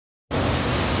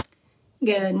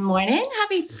Good morning.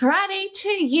 Happy Friday to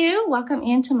you. Welcome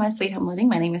into my Sweet Home Living.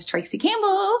 My name is Tracy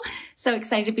Campbell. So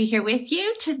excited to be here with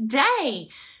you today.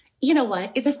 You know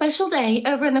what? It's a special day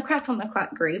over in the Craft on the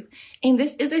Clock group. And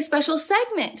this is a special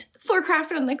segment for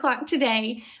Craft on the Clock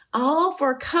today. All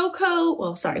for Coffee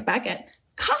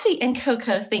and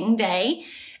Cocoa Thing Day.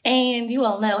 And you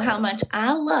all know how much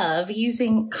I love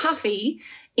using coffee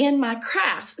in my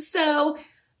crafts. So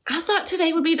I thought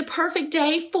today would be the perfect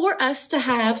day for us to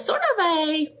have sort of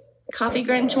a Coffee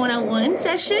Grunge 101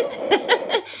 session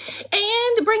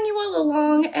and bring you all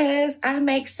along as I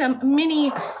make some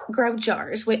mini grow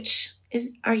jars, which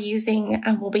we'll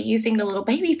be using the little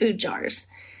baby food jars.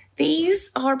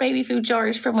 These are baby food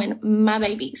jars from when my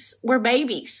babies were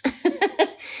babies.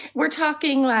 We're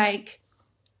talking like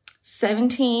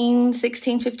 17,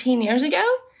 16, 15 years ago.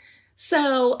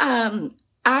 So,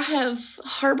 I have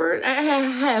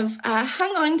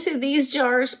hung on to these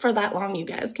jars for that long, you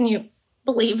guys. Can you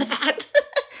believe that?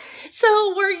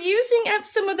 So we're using up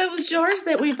some of those jars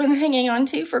that we've been hanging on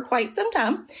to for quite some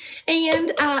time.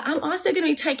 And I'm also going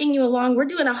to be taking you along. We're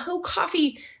doing a whole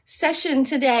coffee session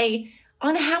today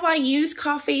on how I use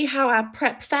coffee, how I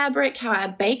prep fabric, how I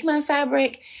bake my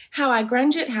fabric, how I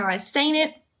grunge it, how I stain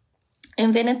it.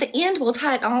 And then at the end, we'll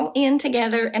tie it all in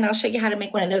together, and I'll show you how to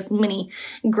make one of those mini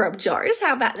grub jars.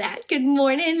 How about that? Good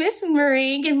morning, Miss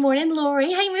Marie. Good morning,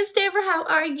 Lori. Hey, Miss Deborah, how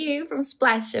are you from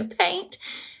Splash of Paint?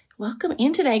 Welcome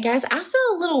in today, guys. I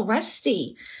feel a little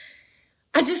rusty.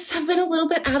 I just have been a little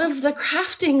bit out of the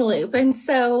crafting loop, and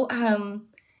so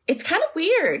it's kind of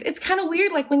weird. It's kind of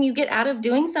weird, like when you get out of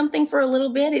doing something for a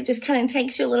little bit, it just kind of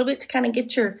takes you a little bit to kind of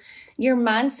get your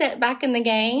mindset back in the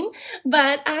game.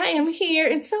 But I am here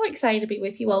and so excited to be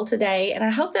with you all today. And I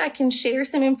hope that I can share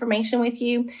some information with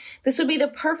you. This would be the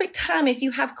perfect time if you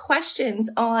have questions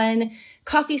on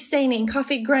coffee staining,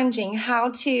 coffee grunging, how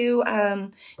to,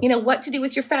 what to do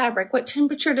with your fabric, what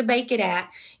temperature to bake it at.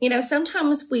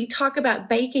 Sometimes we talk about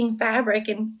baking fabric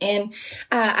and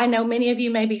I know many of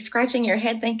you may be scratching your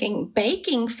head thinking,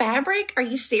 baking fabric? Are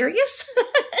you serious?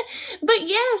 But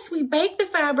yes, we bake the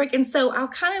fabric. And so I'll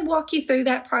kind of walk you through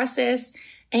that process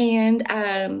and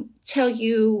tell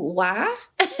you why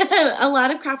a lot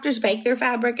of crafters bake their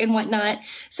fabric and whatnot.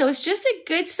 So it's just a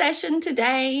good session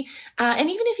today. And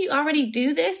even if you already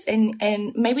do this and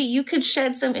maybe you could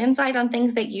shed some insight on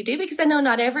things that you do, because I know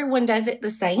not everyone does it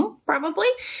the same, probably.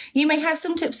 You may have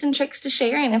some tips and tricks to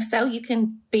share. And if so, you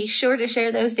can be sure to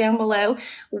share those down below.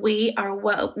 We are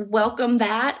welcome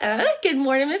that. Good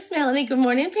morning, Miss Melanie. Good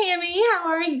morning, Pammy. How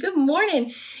are you? Good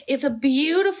morning. It's a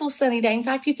beautiful sunny day. In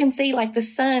fact, you can see like the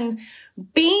sun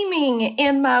beaming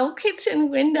in my kitchen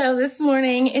window this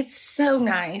morning. It's so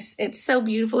nice. It's so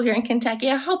beautiful here in Kentucky.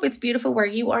 I hope it's beautiful where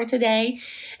you are today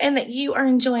and that you are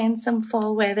enjoying some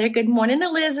fall weather. Good morning,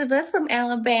 Elizabeth from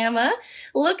Alabama.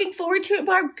 Looking forward to it,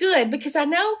 Barb. Good, because I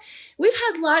know we've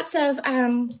had lots of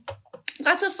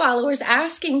followers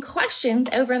asking questions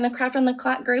over in the Craft on the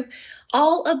Clock group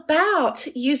all about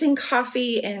using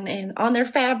coffee and on their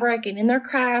fabric and in their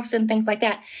crafts and things like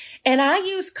that. And I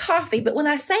use coffee, but when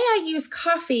I say I use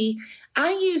coffee,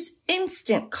 I use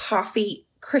instant coffee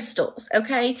crystals,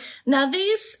 okay? Now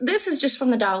this is just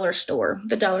from the dollar store,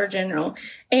 the Dollar General,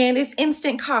 and it's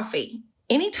instant coffee.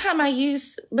 Anytime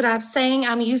I'm saying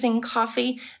I'm using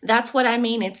coffee, that's what I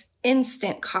mean. It's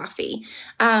instant coffee.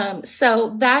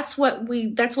 So that's what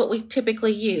we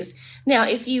typically use. Now,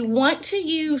 if you want to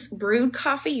use brewed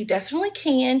coffee, you definitely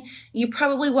can. You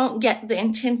probably won't get the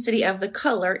intensity of the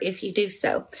color if you do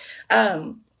so.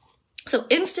 So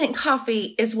instant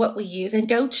coffee is what we use, and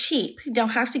go cheap. You don't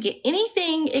have to get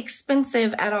anything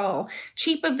expensive at all.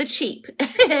 Cheap of the cheap.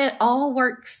 It all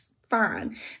works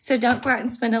fine. So don't go out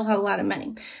and spend a whole lot of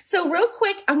money. So real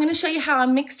quick, I'm going to show you how I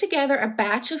mix together a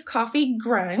batch of coffee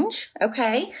grunge,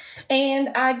 okay? And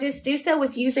I just do so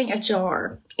with using a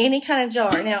jar, any kind of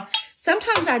jar. Now,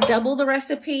 sometimes I double the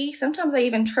recipe. Sometimes I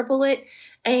even triple it.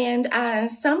 And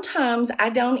sometimes I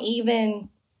don't even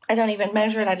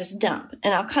measure it. I just dump.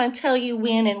 And I'll kind of tell you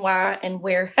when and why and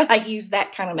where I use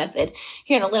that kind of method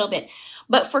here in a little bit.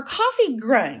 But for coffee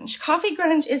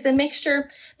grunge is the mixture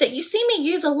that you see me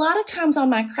use a lot of times on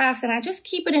my crafts, and I just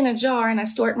keep it in a jar and I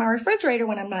store it in my refrigerator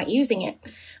when I'm not using it.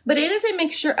 But it is a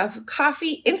mixture of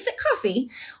coffee, instant coffee,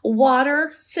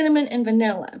 water, cinnamon, and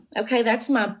vanilla. Okay, that's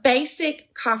my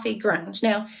basic coffee grunge.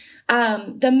 Now,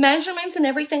 the measurements and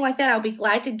everything like that, I'll be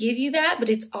glad to give you that, but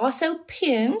it's also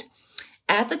pinned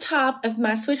at the top of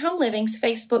My Sweet Home Living's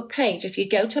Facebook page. If you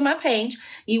go to my page,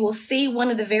 you will see one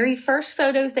of the very first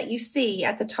photos that you see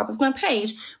at the top of my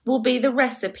page will be the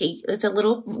recipe. It's a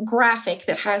little graphic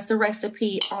that has the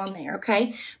recipe on there,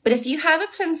 okay? But if you have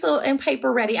a pencil and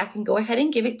paper ready, I can go ahead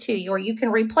and give it to you, or you can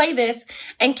replay this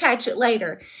and catch it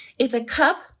later. It's a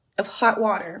cup of hot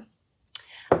water,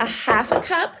 a half a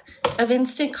cup of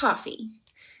instant coffee,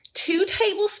 2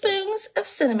 tablespoons of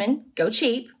cinnamon, go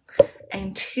cheap,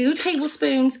 and 2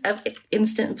 tablespoons of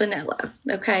instant vanilla,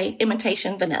 okay?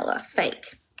 Imitation vanilla,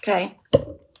 fake, okay?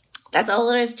 That's all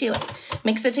there is to it.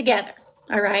 Mix it together,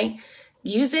 all right?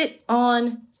 Use it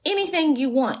on anything you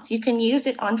want. You can use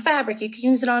it on fabric. You can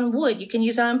use it on wood. You can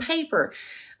use it on paper.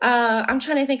 I'm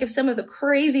trying to think of some of the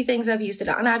crazy things I've used it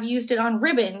on. I've used it on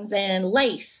ribbons and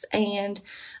lace and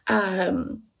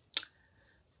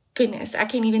goodness, I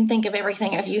can't even think of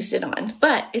everything I've used it on.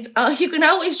 But it's you can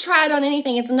always try it on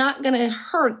anything. It's not going to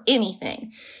hurt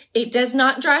anything. It does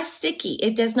not dry sticky.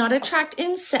 It does not attract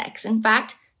insects. In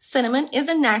fact, cinnamon is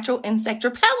a natural insect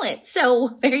repellent.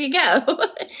 So there you go.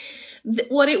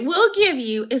 What it will give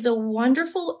you is a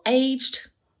wonderful aged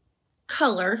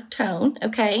color tone,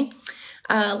 okay?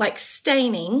 Like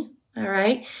staining. All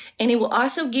right. And it will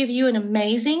also give you an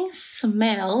amazing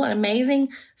smell, an amazing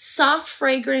soft,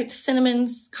 fragrant cinnamon,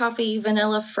 coffee,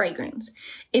 vanilla fragrance.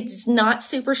 It's not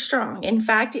super strong. In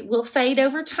fact, it will fade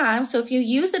over time. So if you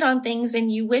use it on things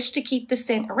and you wish to keep the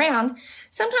scent around,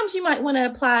 sometimes you might want to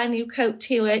apply a new coat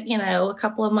to it, you know, a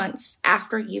couple of months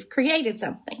after you've created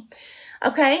something.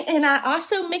 Okay. And I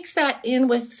also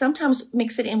sometimes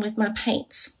mix it in with my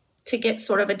paints to get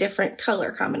sort of a different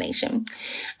color combination.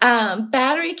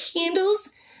 Battery candles,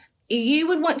 you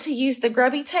would want to use the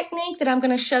Grubby technique that I'm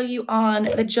going to show you on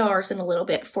the jars in a little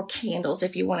bit for candles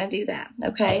if you want to do that,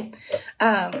 okay?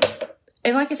 And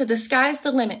like I said, the sky's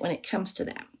the limit when it comes to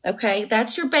that, okay?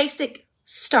 That's your basic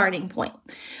starting point.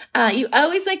 You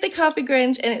always make the coffee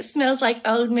grunge and it smells like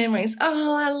old memories.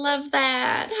 Oh, I love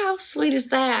that. How sweet is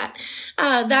that?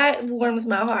 That warms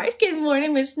my heart. Good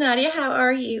morning, Miss Nadia. How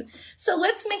are you? So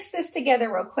let's mix this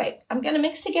together real quick. I'm going to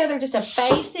mix together just a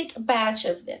basic batch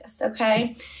of this,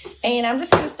 okay? And I'm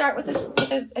just going to start with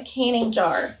a canning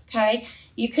jar, okay?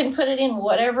 You can put it in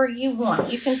whatever you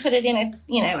want. You can put it in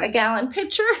a gallon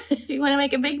pitcher if you want to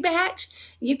make a big batch.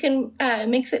 You can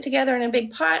mix it together in a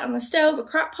big pot on the stove, a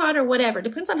crock pot, or whatever.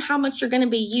 Depends on how much you're going to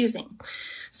be using.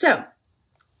 So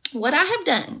what I have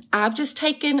done, I've just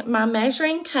taken my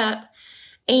measuring cup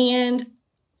and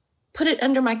put it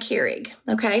under my Keurig.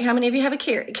 Okay, how many of you have a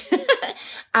Keurig?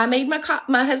 I made my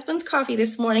husband's coffee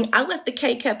this morning. I left the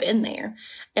K-cup in there.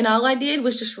 And all I did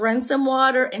was just run some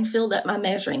water and filled up my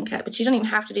measuring cup. But you don't even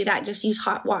have to do that. Just use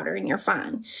hot water and you're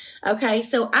fine. Okay,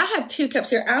 so I have 2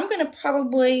 cups here. I'm going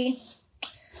to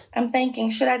I'm thinking,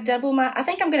 should I double I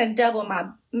think I'm going to double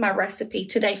my recipe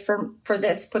today for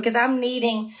this because I'm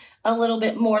needing a little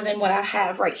bit more than what I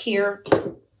have right here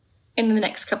in the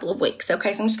next couple of weeks.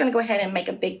 Okay, so I'm just going to go ahead and make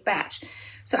a big batch.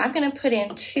 So I'm going to put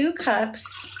in 2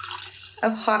 cups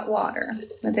of hot water.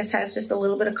 Now, this has just a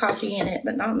little bit of coffee in it,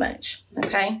 but not much,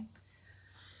 okay?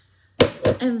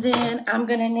 And then I'm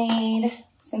going to need,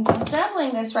 since I'm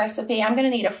doubling this recipe, I'm going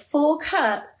to need a full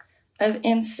cup of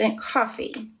instant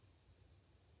coffee.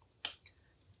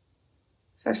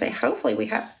 So I say, hopefully we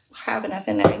have enough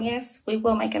in there. And yes, we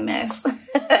will make a mess,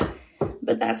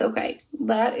 but that's okay.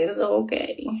 That is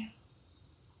okay.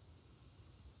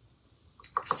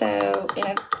 So in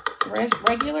a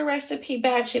regular recipe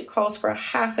batch, it calls for a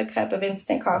half a cup of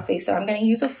instant coffee. So I'm going to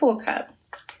use a full cup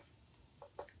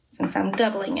since I'm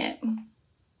doubling it.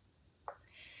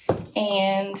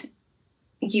 And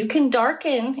you can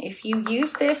darken if you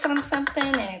use this on something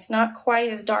and it's not quite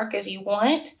as dark as you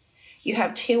want. You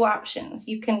have 2 options.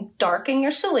 You can darken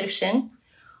your solution,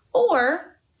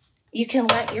 or you can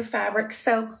let your fabric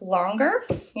soak longer,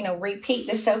 repeat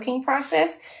the soaking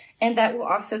process, and that will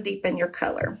also deepen your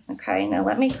color. Okay, now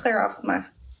let me clear off my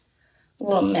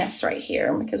little mess right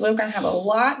here because we're going to have a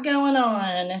lot going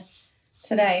on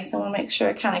today, so I want to make sure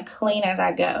I kind of clean as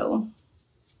I go.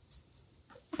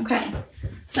 Okay,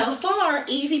 so far,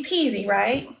 easy peasy,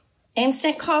 right?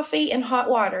 Instant coffee and hot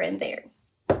water in there.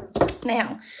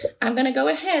 Now, I'm going to go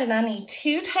ahead and I need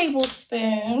 2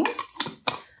 tablespoons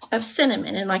of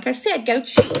cinnamon. And like I said, go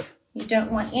cheap. You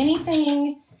don't want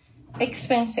anything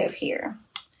expensive here.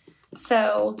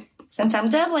 So since I'm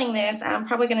doubling this, I'm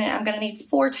going to need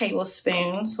 4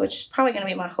 tablespoons, which is probably going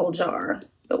to be my whole jar,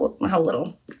 but my whole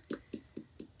little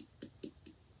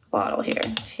bottle here.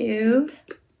 2,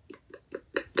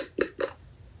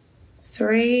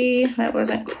 3. That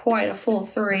wasn't quite a full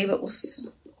 3, but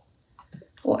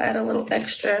we'll add a little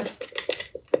extra.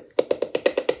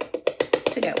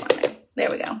 to go on there.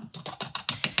 There we go.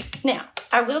 Now,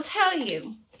 I will tell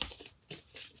you,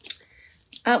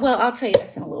 well, I'll tell you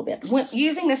this in a little bit. When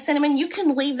using the cinnamon, you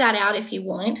can leave that out if you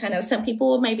want. I know some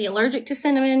people may be allergic to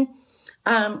cinnamon.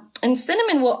 And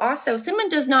cinnamon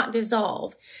does not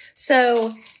dissolve.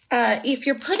 So if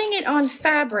you're putting it on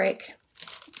fabric,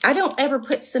 I don't ever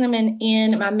put cinnamon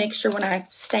in my mixture when I'm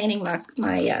staining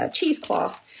my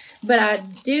cheesecloth. But I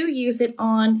do use it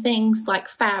on things like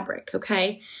fabric,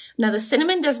 okay? Now, the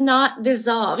cinnamon does not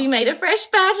dissolve. You made a fresh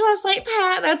batch last night,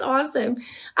 Pat. That's awesome.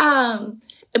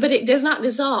 But it does not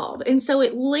dissolve. And so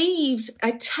it leaves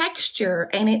a texture,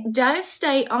 and it does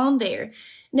stay on there.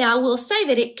 Now, I will say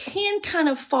that it can kind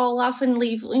of fall off and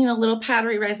leave, you know, a little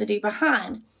powdery residue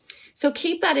behind. So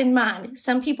keep that in mind.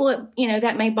 Some people, you know,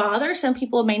 that may bother. Some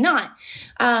people may not.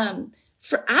 I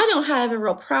don't have a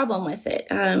real problem with it.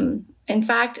 In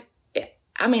fact,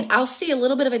 I mean, I'll see a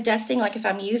little bit of a dusting. Like if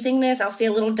I'm using this, I'll see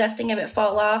a little dusting of it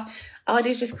fall off. All I do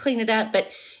is just clean it up. But,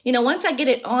 you know, once I get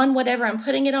it on whatever I'm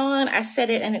putting it on, I set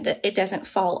it and it doesn't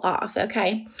fall off,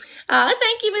 okay?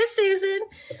 Thank you, Miss Susan.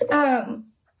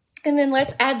 And then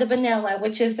let's add the vanilla,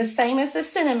 which is the same as the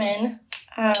cinnamon.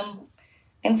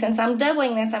 And since I'm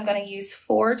doubling this, I'm going to use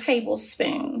 4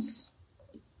 tablespoons.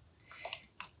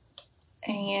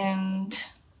 And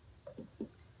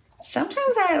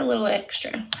sometimes I add a little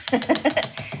extra.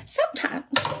 Sometimes.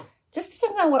 Just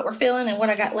depends on what we're feeling and what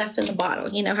I got left in the bottle.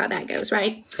 You know how that goes,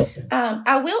 right?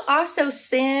 I will also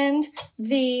send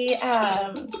the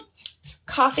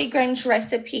coffee grunge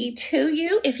recipe to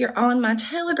you if you're on my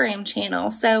Telegram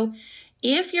channel. So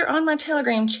if you're on my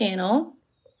Telegram channel,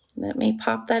 let me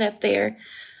pop that up there.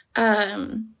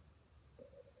 There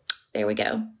we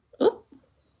go. Oop.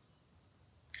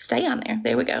 Stay on there.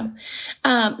 There we go.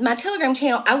 My Telegram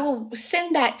channel, I will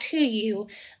send that to you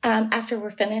after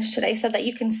we're finished today so that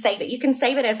you can save it. You can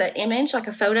save it as an image, like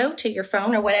a photo to your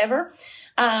phone or whatever.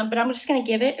 But I'm just going to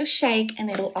give it a shake and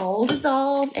it'll all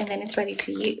dissolve and then it's ready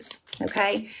to use.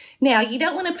 Okay. Now you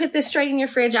don't want to put this straight in your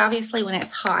fridge, obviously, when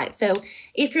it's hot. So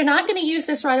if you're not going to use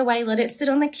this right away, let it sit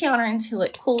on the counter until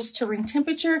it cools to room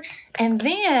temperature and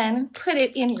then put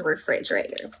it in your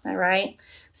refrigerator. All right.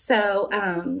 So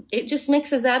it just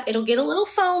mixes up. It'll get a little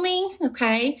foamy.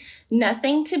 Okay.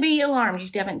 Nothing to be alarmed.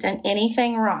 You haven't done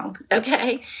anything wrong.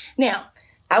 Okay. Now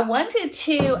I wanted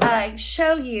to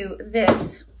show you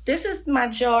this. This is my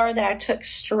jar that I took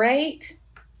straight.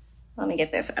 Let me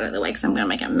get this out of the way because I'm going to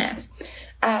make a mess.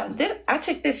 I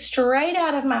took this straight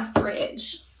out of my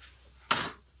fridge.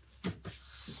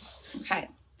 Okay.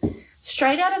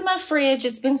 Straight out of my fridge.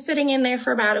 It's been sitting in there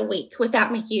for about a week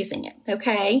without me using it.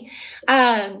 Okay.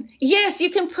 Yes, you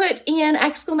can put in !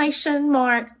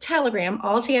 Telegram,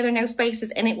 all together, no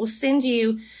spaces, and it will send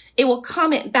you, it will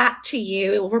comment back to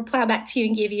you. It will reply back to you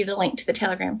and give you the link to the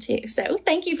Telegram too. So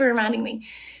thank you for reminding me.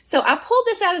 So I pulled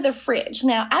this out of the fridge.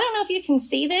 Now, I don't know if you can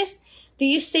see this. Do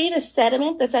you see the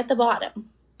sediment that's at the bottom?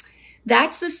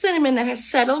 That's the cinnamon that has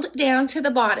settled down to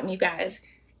the bottom, you guys.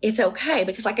 It's okay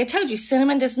because like I told you,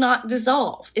 cinnamon does not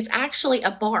dissolve. It's actually a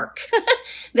bark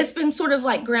that's been sort of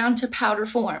like ground to powder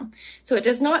form. So it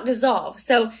does not dissolve.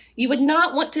 So you would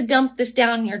not want to dump this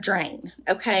down your drain,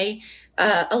 okay?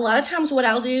 A lot of times what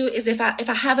I'll do is if I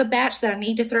have a batch that I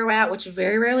need to throw out, which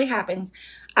very rarely happens,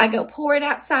 I go pour it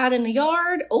outside in the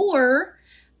yard, or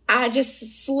I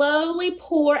just slowly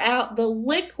pour out the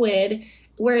liquid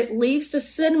where it leaves the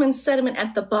cinnamon sediment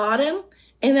at the bottom.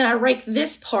 And then I rake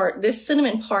this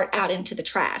cinnamon part out into the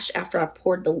trash after I've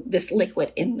poured this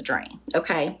liquid in the drain,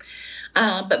 okay?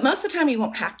 But most of the time you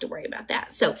won't have to worry about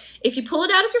that. So if you pull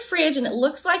it out of your fridge and it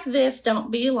looks like this,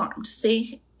 don't be alarmed.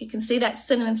 See, you can see that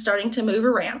cinnamon starting to move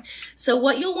around. So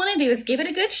what you'll want to do is give it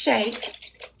a good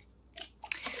shake.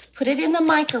 Put it in the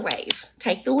microwave.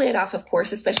 Take the lid off, of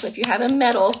course, especially if you have a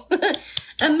metal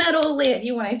lid.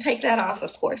 You want to take that off,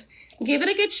 of course. Give it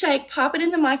a good shake. Pop it in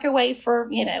the microwave for,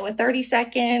 30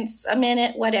 seconds, a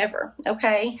minute, whatever,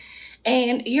 okay?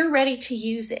 And you're ready to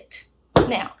use it.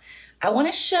 Now, I want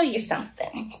to show you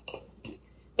something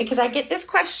because I get this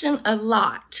question a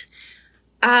lot.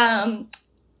 My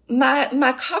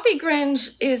coffee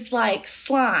grunge is like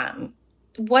slime.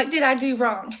 What did I do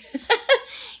wrong?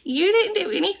 You didn't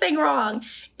do anything wrong.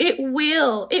 It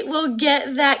will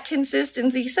get that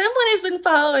consistency. Someone has been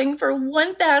following for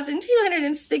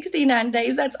 1,269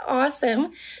 days. That's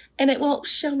awesome. And it won't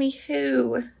show me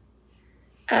who.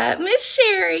 Miss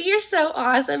Sherry, you're so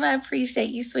awesome. I appreciate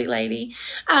you, sweet lady.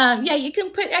 Yeah, you can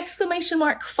put !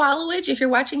 followage if you're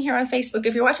watching here on Facebook.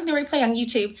 If you're watching the replay on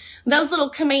YouTube, those little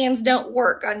commands don't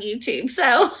work on YouTube.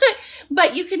 So,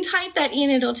 but you can type that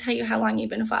in. It'll tell you how long you've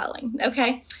been following.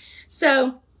 Okay.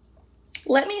 So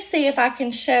let me see if I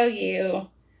can show you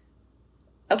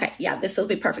Okay, yeah, this will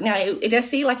be perfect. Now, it does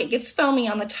see like it gets foamy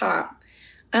on the top.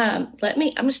 I'm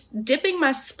just dipping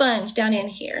my sponge down in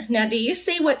here. Now, do you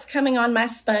see what's coming on my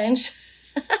sponge?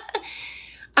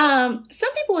 Some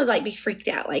people would like be freaked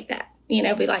out like that, you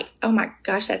know, be like, oh my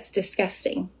gosh, that's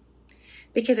disgusting,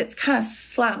 because it's kind of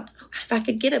slime. If I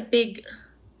could get a big,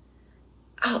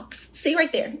 oh, see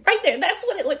right there, that's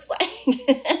what it looks like.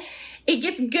 It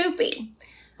gets goopy.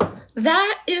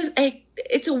 That is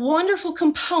it's a wonderful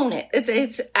component.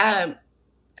 It's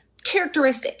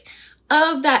characteristic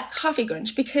of that coffee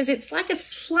grunge, because it's like a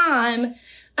slime.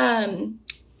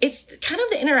 It's kind of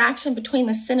the interaction between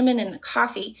the cinnamon and the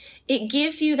coffee. It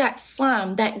gives you that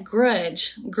slime, that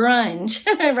grunge,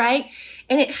 right?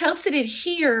 And it helps it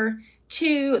adhere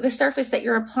to the surface that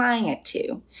you're applying it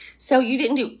to. So you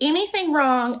didn't do anything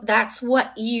wrong. That's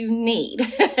what you need,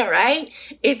 right?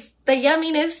 It's the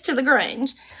yumminess to the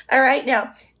grunge. All right.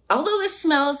 Now, although this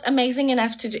smells amazing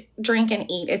enough to drink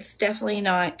and eat, it's definitely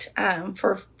not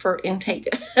for intake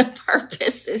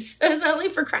purposes. It's only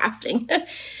for crafting.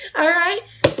 All right.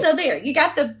 So there, you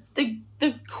got the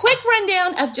quick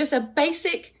rundown of just a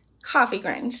basic coffee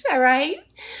grunge. All right.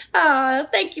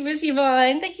 Thank you, Miss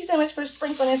Yvonne. Thank you so much for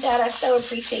sprinkling us out. I so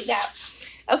appreciate that.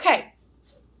 Okay.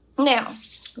 Now,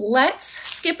 let's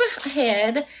skip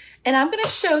ahead, and I'm going to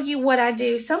show you what I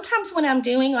do. Sometimes when I'm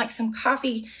doing like some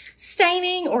coffee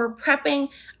staining or prepping,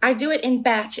 I do it in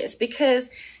batches, because,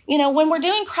 you know, when we're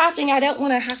doing crafting, I don't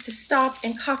want to have to stop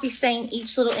and coffee stain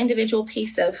each little individual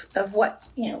piece of what,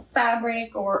 you know,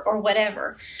 fabric or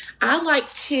whatever. I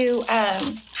like to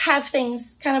have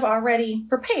things kind of already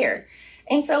prepared.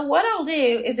 And so what I'll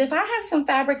do is, if I have some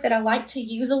fabric that I like to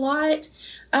use a lot,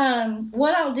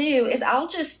 what I'll do is I'll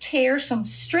just tear some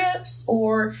strips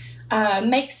or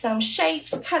make some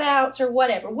shapes, cutouts, or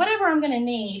whatever I'm going to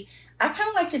need. I kind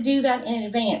of like to do that in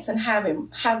advance and have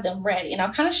them ready. And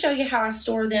I'll kind of show you how I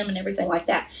store them and everything like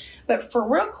that. But for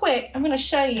real quick, I'm going to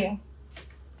show you.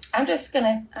 I'm just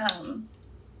going to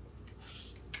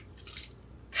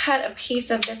cut a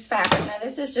piece of this fabric. Now,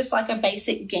 this is just like a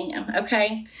basic gingham,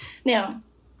 okay? Now,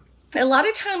 a lot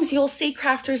of times you'll see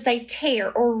crafters, they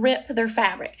tear or rip their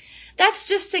fabric. That's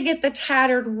just to get the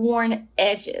tattered, worn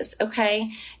edges,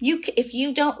 okay? If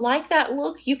you don't like that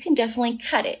look, you can definitely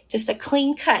cut it. Just a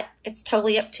clean cut. It's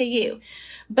totally up to you.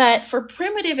 But for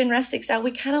primitive and rustic style,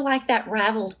 we kind of like that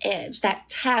raveled edge, that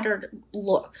tattered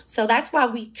look. So that's why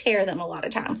we tear them a lot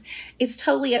of times. It's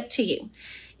totally up to you.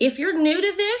 If you're new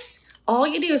to this, all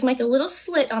you do is make a little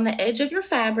slit on the edge of your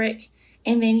fabric,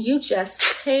 and then you just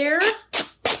tear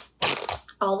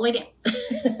all the way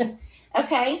down.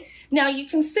 Okay? Now you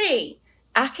can see,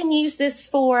 I can use this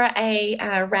for a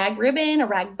rag ribbon, a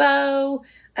rag bow.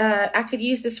 I could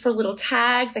use this for little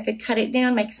tags. I could cut it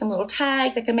down, make some little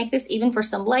tags. I could make this even for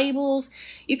some labels.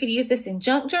 You could use this in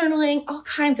junk journaling, all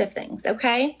kinds of things,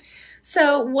 okay?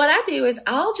 So what I do is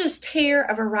I'll just tear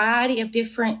a variety of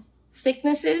different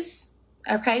thicknesses,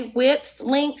 okay, widths,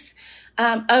 lengths,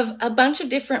 of a bunch of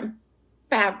different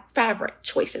fabric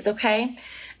choices, okay?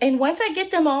 And once I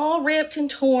get them all ripped and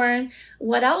torn,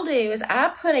 what I'll do is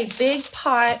I put a big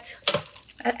pot.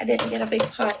 I didn't get a big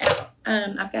pot out.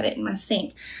 I've got it in my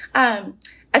sink. I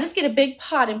just get a big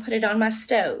pot and put it on my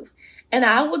stove. And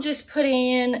I will just put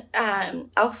in,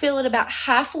 I'll fill it about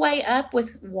halfway up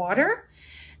with water.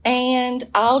 And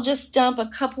I'll just dump a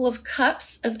couple of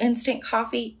cups of instant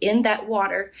coffee in that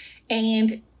water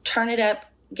and turn it up,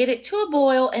 get it to a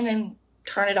boil, and then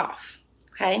turn it off.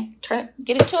 Okay,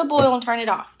 get it to a boil and turn it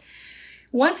off.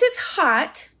 Once it's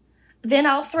hot, then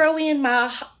I'll throw in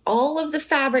all of the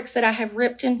fabrics that I have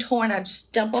ripped and torn. I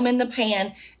just dump them in the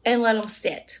pan and let them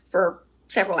sit for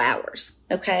several hours.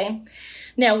 Okay,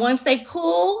 now once they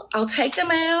cool, I'll take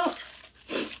them out.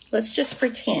 Let's just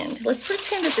pretend. Let's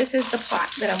pretend that this is the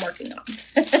pot that I'm working on.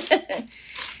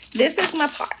 This is my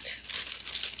pot.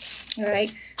 All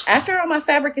right. After all my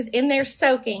fabric is in there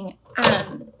soaking,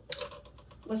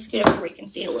 let's get over where we can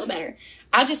see it a little better.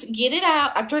 I just get it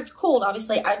out after it's cooled.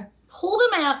 Obviously, I pull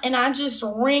them out and I just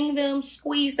wring them,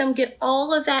 squeeze them, get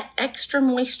all of that extra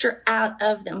moisture out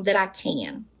of them that I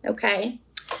can. Okay.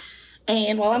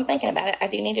 And while I'm thinking about it, I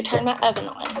do need to turn my oven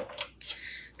on,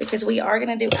 because we are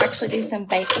going to actually do some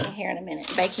baking here in a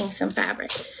minute, baking some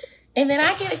fabric. And then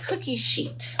I get a cookie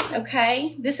sheet,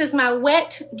 okay? This is my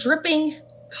wet, dripping,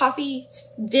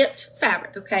 coffee-dipped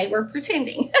fabric, okay? We're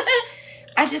pretending.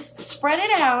 I just spread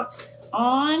it out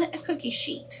on a cookie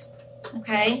sheet,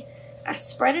 okay? I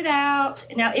spread it out.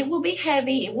 Now, it will be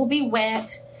heavy. It will be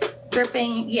wet,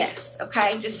 dripping, yes,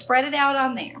 okay? Just spread it out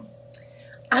on there.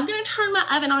 I'm going to turn my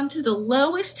oven on to the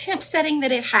lowest temp setting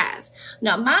that it has.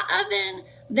 Now, my oven,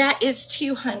 that is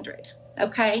 200,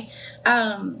 okay?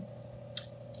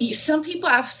 Some people,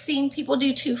 I've seen people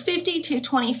do 250,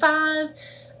 225.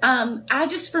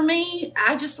 For me,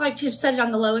 I just like to set it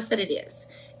on the lowest that it is.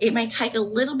 It may take a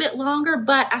little bit longer,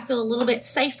 but I feel a little bit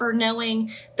safer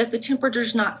knowing that the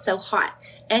temperature's not so hot.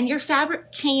 And your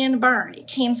fabric can burn, it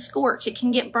can scorch, it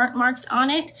can get burnt marks on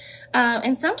it.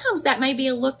 And sometimes that may be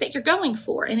a look that you're going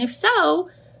for. And if so,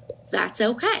 that's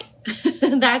okay.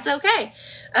 That's okay.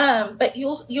 But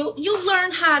you'll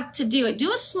learn how to do it.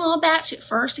 Do a small batch at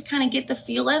first to kind of get the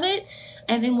feel of it.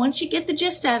 And then once you get the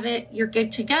gist of it, you're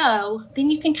good to go. Then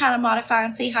you can kind of modify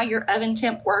and see how your oven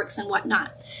temp works and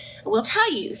whatnot. I will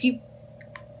tell you,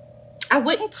 I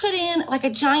wouldn't put in like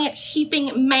a giant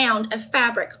heaping mound of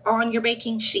fabric on your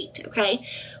baking sheet, okay?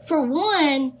 For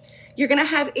one, you're gonna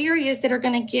have areas that are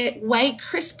gonna get way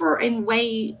crisper and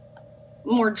way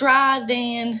more dry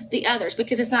than the others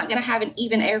because it's not gonna have an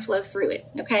even airflow through it,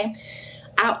 okay?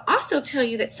 I'll also tell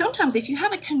you that sometimes if you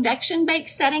have a convection bake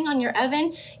setting on your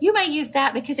oven, you may use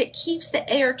that because it keeps the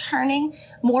air turning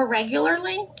more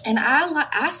regularly, and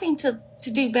I seem to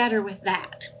do better with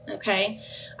that, okay?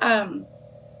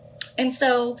 And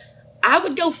so I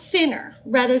would go thinner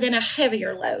rather than a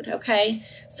heavier load, okay?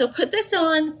 So put this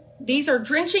on. These are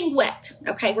drenching wet,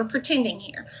 okay? We're pretending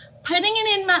here. Putting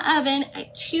it in my oven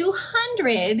at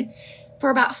 200 for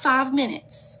about 5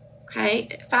 minutes, okay?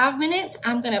 At 5 minutes,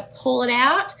 I'm gonna pull it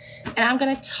out and I'm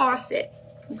gonna toss it,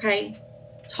 okay?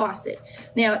 Toss it.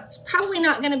 Now, it's probably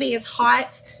not gonna be as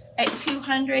hot at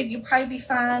 200. You'll probably be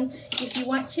fine. If you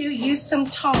want to, use some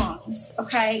tongs,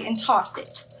 okay, and toss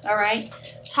it, all right?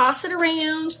 Toss it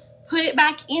around, put it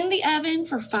back in the oven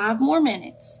for 5 more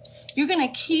minutes. You're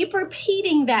gonna keep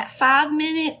repeating that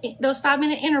those 5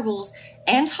 minute intervals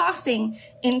and tossing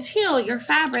until your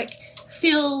fabric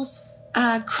feels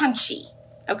crunchy,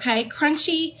 okay?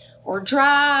 Crunchy or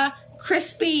dry,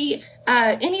 crispy,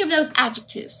 any of those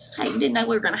adjectives. Hey, you didn't know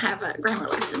we were gonna have a grammar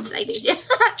lesson today, did you?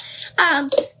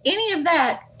 Any of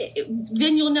that,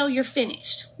 then you'll know you're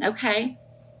finished, okay?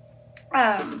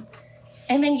 And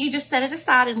then you just set it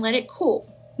aside and let it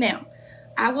cool. Now,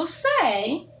 I will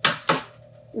say,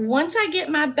 once I get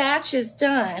my batches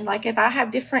done, like if I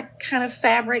have different kind of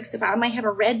fabrics, if I may have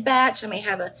a red batch, I may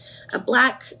have a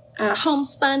black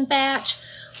homespun batch,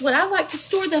 what I like to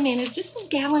store them in is just some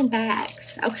gallon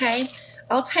bags, okay?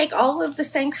 I'll take all of the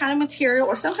same kind of material,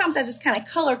 or sometimes I just kind of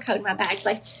color code my bags.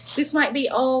 Like this might be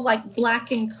all like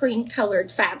black and cream colored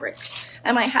fabrics.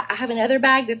 I have another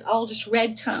bag that's all just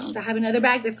red tones. I have another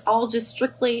bag that's all just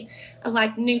strictly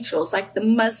like neutrals, like the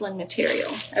muslin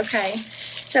material, okay?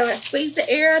 So I squeeze the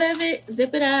air out of it,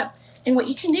 zip it up, and what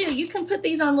you can do, you can put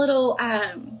these on little,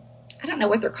 I don't know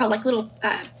what they're called, like little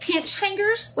pinch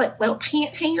hangers, like little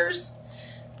pant hangers.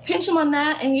 Pinch them on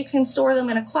that, and you can store them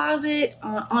in a closet,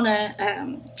 on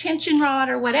a tension rod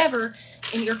or whatever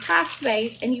in your craft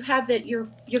space, and you have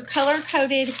your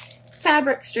color-coded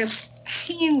fabric strips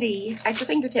handy at your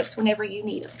fingertips whenever you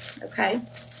need them, okay?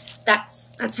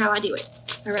 That's how I do it,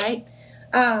 all right?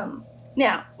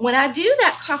 Now, when I do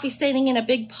that coffee staining in a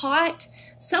big pot,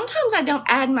 sometimes I don't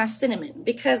add my cinnamon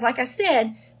because, like I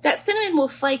said, that cinnamon will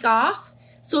flake off.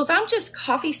 So if I'm just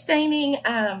coffee staining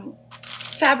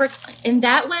fabric in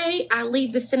that way, I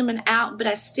leave the cinnamon out, but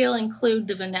I still include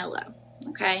the vanilla,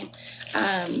 okay?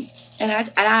 And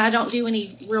I don't do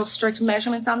any real strict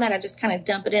measurements on that. I just kind of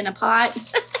dump it in a pot,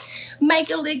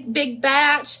 make a big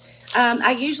batch.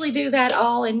 I usually do that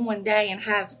all in one day and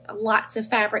have lots of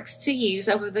fabrics to use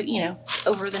over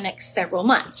the next several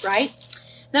months, right?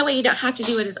 That way you don't have to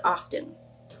do it as often.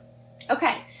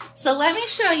 Okay, so let me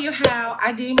show you how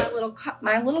I do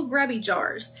my little grubby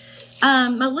jars. My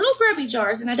little grubby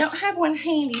jars, and I don't have one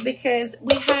handy because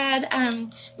we had a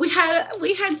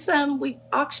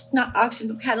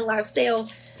live sale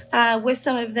with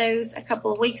some of those a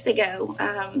couple of weeks ago,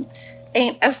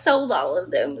 and I've sold all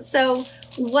of them. So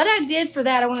what I did for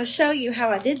that, I want to show you how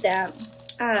I did that.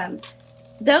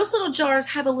 Those little jars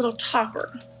have a little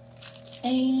topper.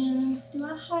 And do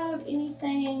I have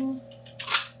anything?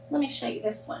 Let me show you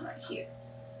this one right here.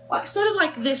 Like, sort of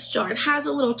like this jar. It has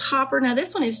a little topper. Now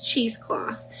this one is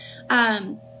cheesecloth.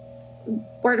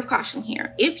 Word of caution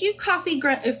here. If you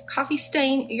coffee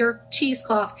stain your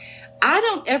cheesecloth, I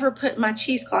don't ever put my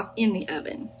cheesecloth in the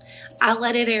oven. I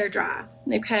let it air dry,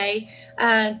 okay?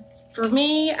 For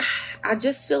me, I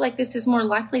just feel like this is more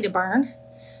likely to burn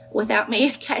without me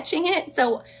catching it.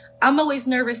 So I'm always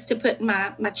nervous to put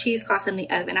my cheesecloth in the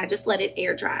oven. I just let it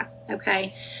air dry,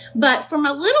 okay? But for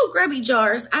my little grubby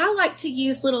jars, I like to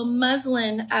use little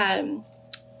muslin,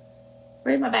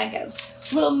 where did my bag go?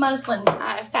 Little muslin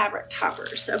fabric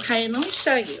toppers, okay? And let me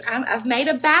show you. I've made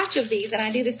a batch of these, and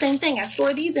I do the same thing. I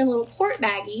store these in little quart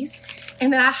baggies,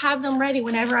 And then I have them ready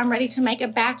whenever I'm ready to make a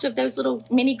batch of those little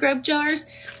mini grub jars.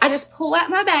 I just pull out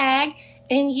my bag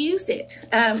and use it.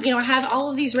 You know, I have all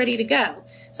of these ready to go.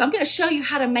 So I'm going to show you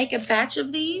how to make a batch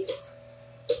of these.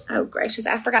 Oh, gracious.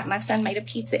 I forgot my son made a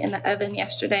pizza in the oven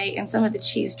yesterday and some of the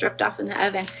cheese dripped off in the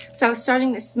oven. So I was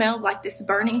starting to smell like this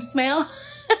burning smell.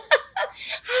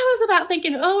 I was about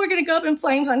thinking, oh, we're going to go up in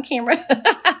flames on camera.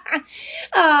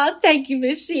 Oh, thank you,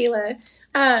 Miss Sheila.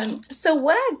 So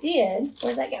what I did,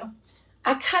 where'd that go?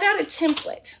 I cut out a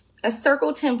template, a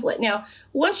circle template. Now,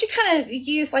 once you kind of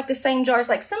use like the same jars,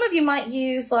 like some of you might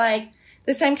use like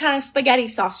the same kind of spaghetti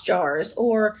sauce jars,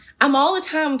 or I'm all the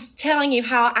time telling you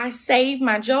how I save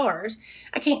my jars.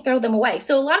 I can't throw them away.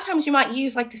 So a lot of times you might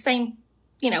use like the same,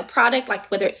 you know, product, like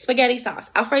whether it's spaghetti sauce,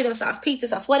 Alfredo sauce, pizza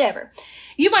sauce, whatever.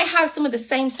 You might have some of the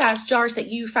same size jars that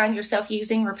you find yourself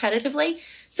using repetitively.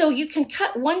 So you can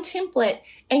cut one template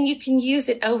and you can use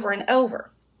it over and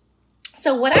over.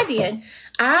 So what I did,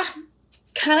 I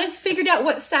kind of figured out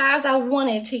what size I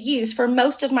wanted to use for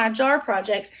most of my jar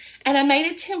projects, and I made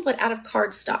a template out of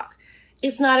cardstock.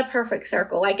 It's not a perfect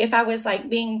circle. Like if I was like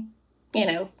being, you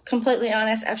know, completely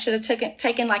honest, I should have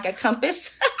taken like a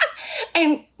compass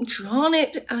and drawn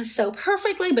it so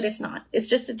perfectly, but it's not. It's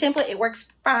just a template. It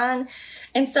works fine.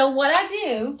 And so what I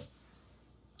do,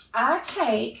 I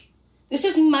take, this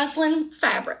is muslin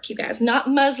fabric, you guys, not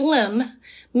muslin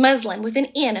with an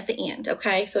N at the end,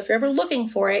 okay? So if you're ever looking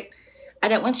for it, I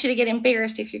don't want you to get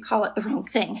embarrassed if you call it the wrong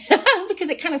thing because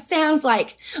it kind of sounds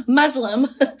like Muslim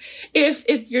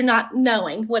if you're not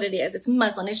knowing what it is. It's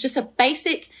muslin. It's just a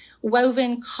basic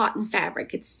woven cotton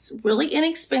fabric. It's really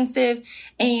inexpensive,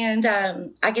 and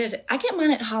I get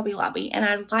mine at Hobby Lobby, and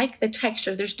I like the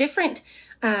texture. There's different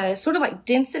sort of like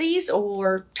densities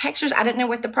or textures. I don't know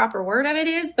what the proper word of it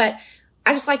is, but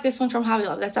I just like this one from Hobby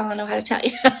Lobby. That's all I know how to tell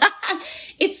you.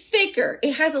 It's thicker.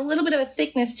 It has a little bit of a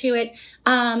thickness to it,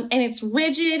 and it's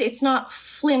rigid. It's not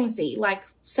flimsy like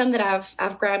some that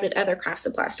I've grabbed at other craft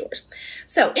supply stores.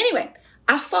 So anyway,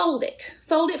 I fold it,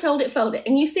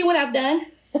 and you see what I've done?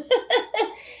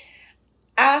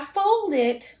 I fold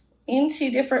it into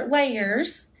different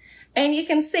layers, and you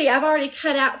can see I've already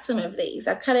cut out some of these.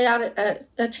 I've cut it out a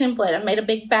template. I made a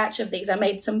big batch of these. I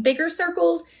made some bigger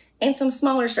circles and some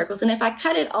smaller circles. And if I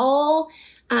cut it all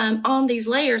on these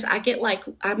layers, I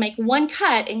make one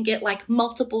cut and get like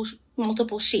multiple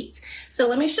sheets. So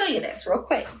let me show you this real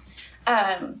quick.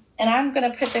 And I'm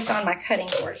going to put this on my cutting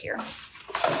board here.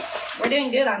 We're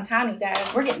doing good on time, you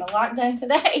guys. We're getting a lot done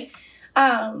today.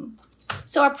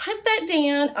 So I put that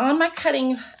down on my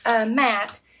cutting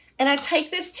mat, and I take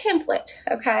this template,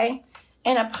 okay,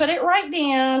 and I put it right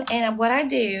down, and what I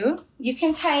do, you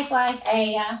can take like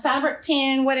a fabric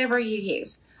pen, whatever you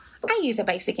use. I use a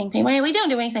basic ink pen. We don't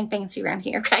do anything fancy around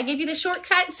here, okay? I give you the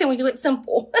shortcuts, and we do it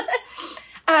simple.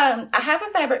 I have a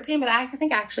fabric pen, but I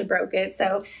think I actually broke it.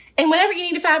 So, and whenever you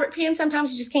need a fabric pen,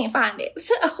 sometimes you just can't find it.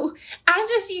 So I'm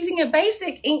just using a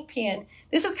basic ink pen.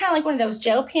 This is kind of like one of those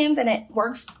gel pens, and it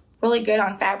works really good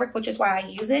on fabric, which is why I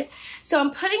use it. So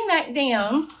I'm putting that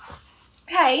down.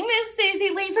 Hey, Miss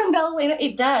Susie Lee from Bellina.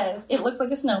 It does. It looks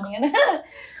like a snowman.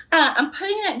 I'm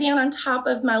putting that down on top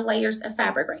of my layers of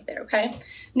fabric right there, okay?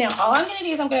 Now, all I'm going to do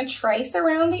is I'm going to trace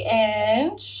around the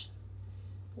edge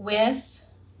with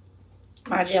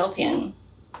my gel pen,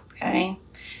 okay?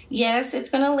 Yes, it's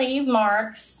going to leave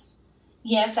marks.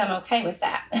 Yes, I'm okay with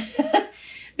that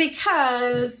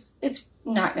because it's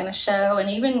not going to show, and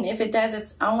even if it does,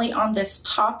 it's only on this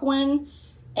top one,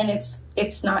 and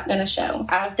it's not going to show.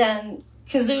 I've done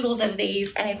kazoodles of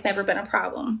these, and it's never been a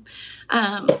problem.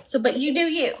 But you do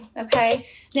you, okay?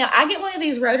 Now, I get one of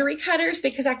these rotary cutters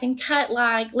because I can cut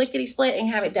like lickety-split and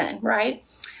have it done, right?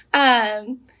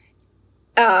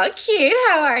 Oh, cute.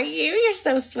 How are you? You're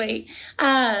so sweet.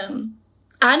 I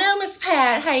know, Miss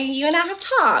Pat. Hey, you and I have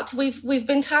talked. We've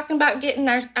been talking about getting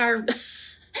our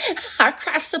our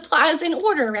craft supplies in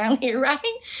order around here, right?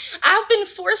 I've been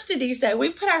forced to do so.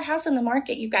 We've put our house on the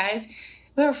market, you guys.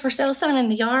 We were for sale sign in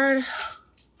the yard.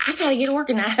 I gotta get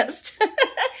organized.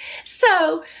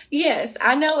 So, yes,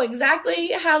 I know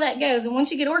exactly how that goes. And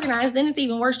once you get organized, then it's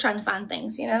even worse trying to find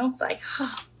things, you know? It's like,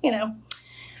 you know.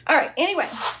 All right, anyway,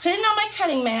 put it on my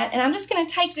cutting mat, and I'm just going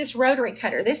to take this rotary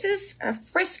cutter. This is a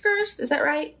Friskers, is that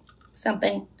right?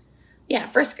 Something. Yeah,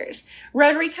 Friskers.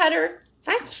 Rotary cutter.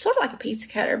 It's sort of like a pizza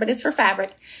cutter, but it's for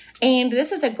fabric. And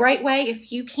this is a great way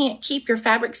if you can't keep your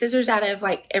fabric scissors out of,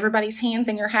 like, everybody's hands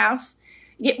in your house.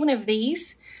 Get one of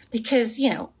these because, you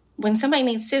know, when somebody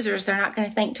needs scissors, they're not going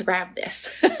to think to grab this.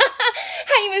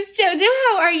 Hey, Miss JoJo,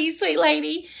 how are you, sweet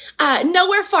lady?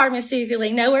 Nowhere far, Miss Susie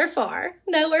Lee. Nowhere far.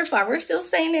 Nowhere far. We're still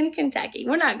staying in Kentucky.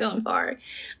 We're not going far.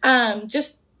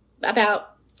 Just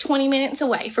about 20 minutes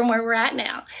away from where we're at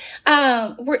now.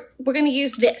 We're going to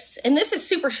use this, and this is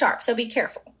super sharp, so be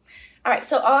careful. All right,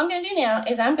 so all I'm going to do now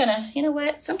is I'm going to, you know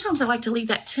what? Sometimes I like to leave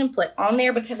that template on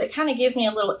there because it kind of gives me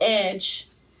a little edge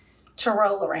to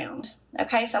roll around.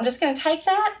 Okay, so I'm just going to take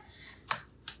that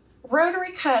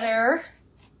rotary cutter,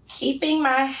 keeping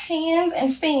my hands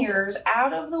and fingers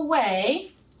out of the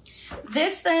way.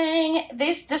 This thing,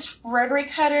 this rotary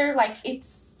cutter, like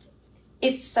it's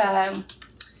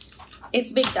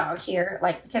big dog here,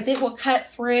 like, because it will cut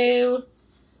through,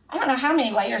 I don't know how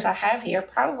many layers I have here,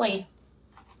 probably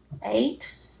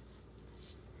 8.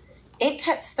 It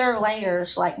cuts through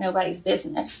layers like nobody's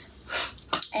business.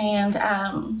 And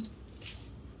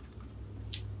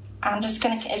I'm just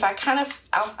gonna, if I kind of,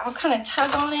 I'll kind of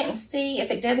tug on it and see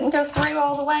if it doesn't go through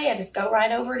all the way, I just go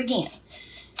right over it again.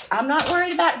 I'm not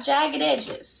worried about jagged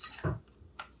edges,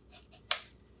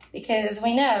 because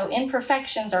we know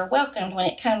imperfections are welcomed when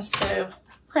it comes to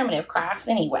primitive crafts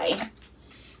anyway.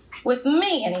 With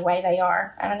me anyway, they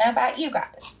are. I don't know about you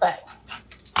guys, but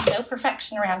no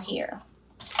perfection around here.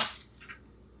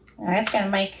 Now it's gonna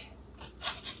make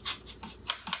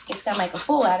a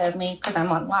fool out of me because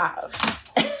I'm on live.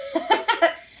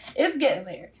 It's getting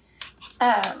there.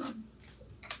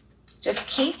 Just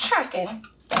keep trucking.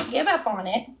 Don't give up on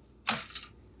it.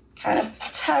 Kind of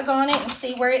tug on it and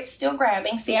see where it's still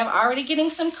grabbing. See, I'm already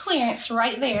getting some clearance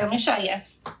right there. Let me show you.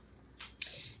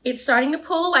 It's starting to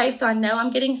pull away, so I know I'm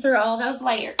getting through all those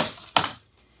layers.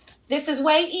 This is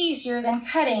way easier than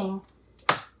cutting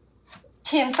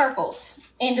 10 circles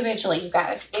individually, you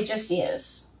guys. It just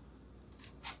is.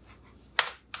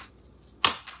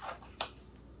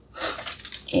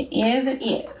 It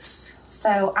is.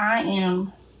 So I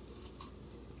am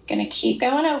gonna keep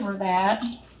going over that.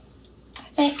 I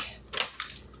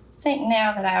think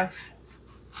now that I've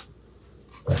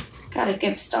got a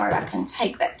good start, I can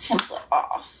take that template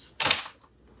off.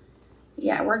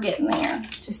 Yeah, we're getting there.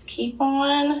 Just keep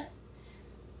on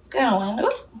going.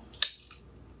 Oop.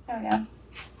 There we go.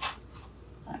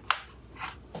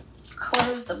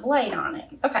 Close the blade on it.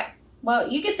 Okay, well,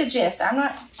 you get the gist. I'm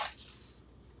not...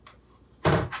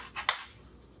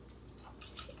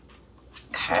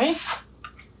 Okay.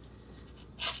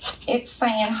 It's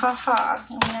saying, ha-ha,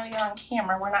 we know you're on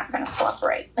camera. We're not going to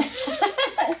cooperate.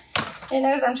 It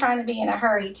knows I'm trying to be in a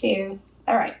hurry, too.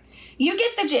 All right. You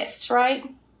get the gist, right?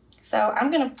 So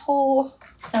I'm going to pull.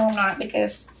 No, I'm not,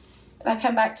 because if I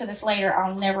come back to this later,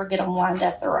 I'll never get them lined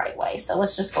up the right way. So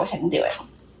let's just go ahead and do it.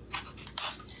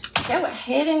 Go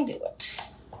ahead and do it.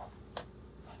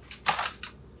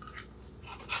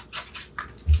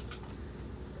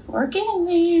 We're getting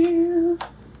there.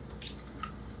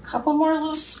 Couple more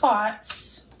little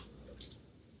spots.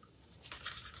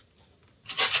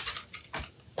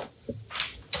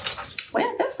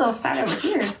 Well, this little side over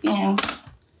here is being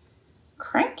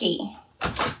cranky.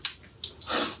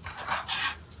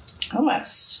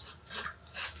 Almost.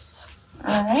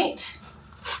 All right.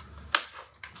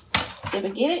 Did we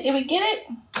get it? Did we get it?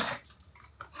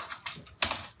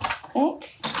 I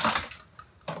think.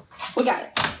 We got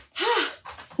it.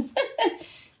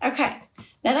 Okay.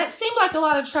 Now that seemed like a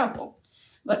lot of trouble,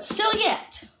 but still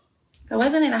yet, if I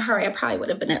wasn't in a hurry, I probably would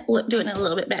have been doing it a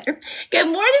little bit better. Good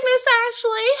morning, Miss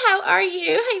Ashley. How are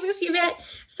you? Hey, Miss Yvette.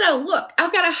 So look,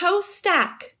 I've got a whole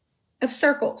stack of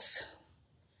circles.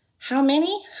 How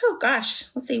many? Oh gosh,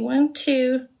 let's see. 1,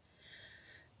 2,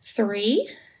 3,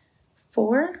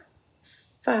 4,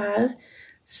 5,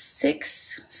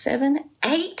 6, 7,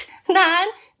 8, 9,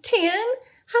 10.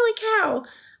 Holy cow.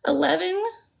 11,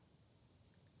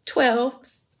 12,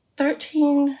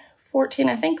 13, 14,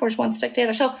 I think there's one stuck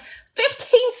together. So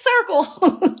 15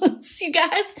 circles, you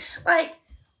guys. Like,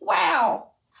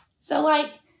 wow. So like,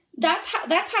 that's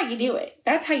how you do it.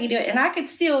 That's how you do it. And I could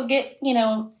still get, you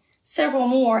know, several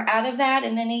more out of that,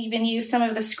 and then even use some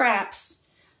of the scraps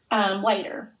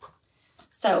later.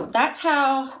 So that's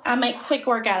how I make quick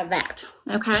work out of that.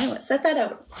 Okay, let's set that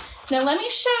over. Now let me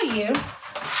show you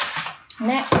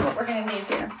next what we're going to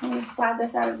do here. Let me slide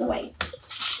this out of the way.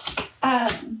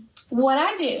 What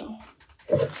I do,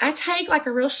 I take like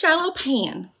a real shallow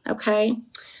pan, okay?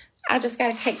 I just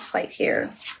got a cake plate here,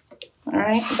 all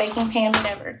right? Baking pan,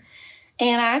 whatever.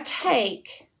 And I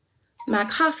take my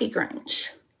coffee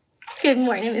Grunge. Good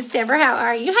morning, Miss Deborah. How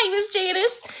are you? Hey, Miss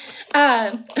Janice.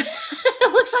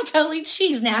 It looks like holy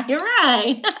cheese now. You're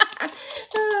right.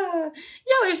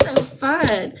 Y'all are so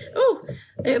fun. Oh,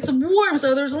 it's warm,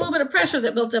 so there's a little bit of pressure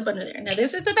that built up under there. Now,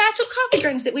 this is the batch of coffee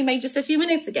Grunge that we made just a few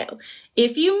minutes ago.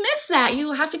 If you missed that, you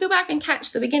will have to go back and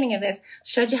catch the beginning of this.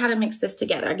 Showed you how to mix this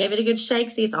together. I gave it a good shake.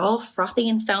 See, it's all frothy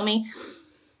and foamy.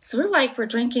 sort of like we're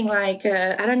drinking like,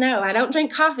 I don't know. I don't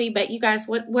drink coffee, but you guys,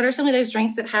 what are some of those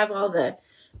drinks that have all the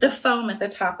foam at the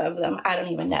top of them? I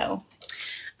don't even know.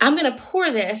 I'm going to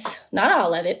pour this, not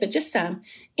all of it, but just some,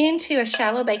 into a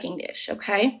shallow baking dish,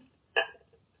 okay?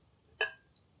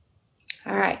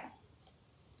 All right.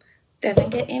 Doesn't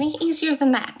get any easier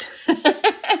than that.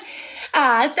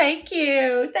 Thank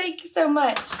you. Thank you so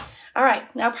much. All right.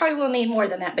 Now, I probably will need more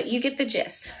than that, but you get the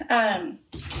gist.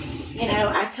 You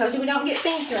know, I told you we don't get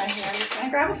fancy around here. I'm just going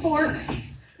to grab a fork.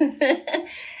 And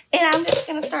I'm just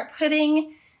going to start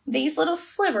putting these little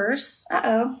slivers.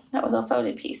 Uh-oh, that was a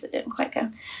folded piece that didn't quite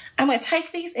go. I'm going to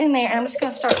take these in there, and I'm just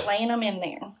going to start laying them in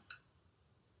there.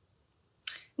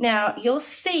 Now, you'll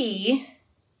see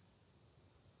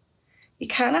you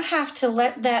kind of have to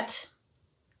let that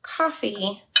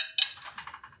coffee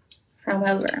foam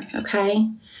over, okay?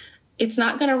 It's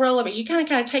not going to roll over. You kind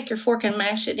of take your fork and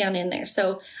mash it down in there.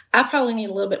 So I probably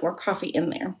need a little bit more coffee in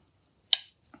there.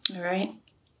 All right.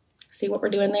 See what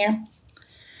we're doing there?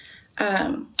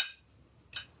 Now,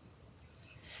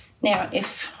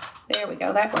 there we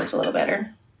go. That works a little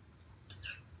better.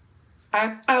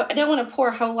 I don't want to pour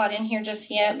a whole lot in here just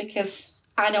yet because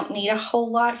I don't need a whole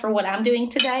lot for what I'm doing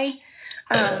today.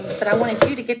 But I wanted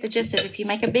you to get the gist of if you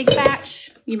make a big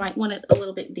batch, you might want it a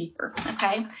little bit deeper,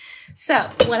 okay? So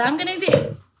what I'm going to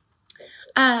do,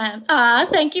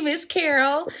 thank you, Miss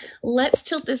Carol. Let's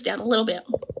tilt this down a little bit.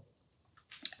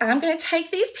 I'm going to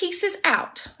take these pieces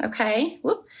out, okay?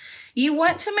 Whoop. You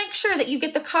want to make sure that you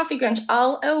get the coffee grunge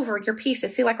all over your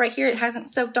pieces. See, like right here, it hasn't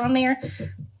soaked on there.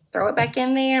 Throw it back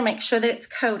in there. Make sure that it's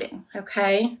coated,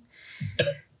 okay?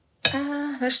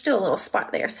 There's still a little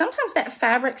spot there. Sometimes that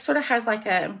fabric sort of has like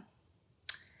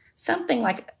something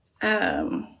like,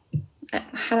 I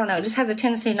don't know, it just has a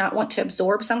tendency to not want to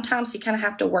absorb sometimes. So you kind of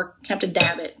have to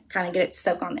dab it, kind of get it to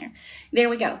soak on there. There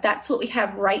we go. That's what we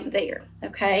have right there,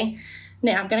 okay?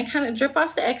 Now I'm going to kind of drip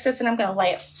off the excess and I'm going to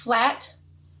lay it flat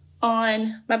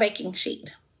on my baking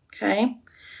sheet, okay?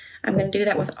 I'm going to do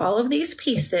that with all of these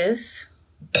pieces.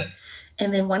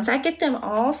 And then once I get them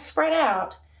all spread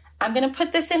out, I'm going to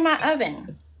put this in my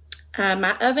oven.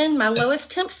 My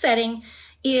lowest temp setting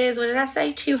is, what did I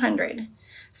say, 200.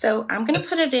 So I'm going to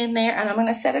put it in there and I'm going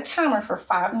to set a timer for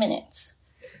 5 minutes.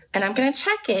 And I'm going to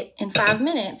check it in 5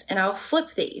 minutes and I'll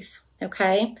flip these,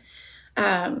 okay?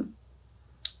 I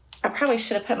probably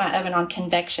should have put my oven on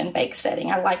convection bake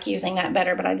setting. I like using that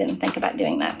better, but I didn't think about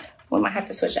doing that. We might have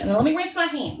to switch that. And let me rinse my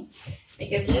hands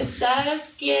because this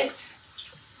does get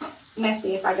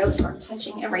messy if I go start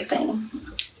touching everything.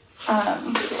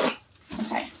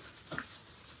 Okay.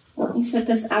 Let me set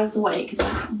this out of the way because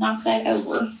I knocked that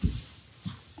over.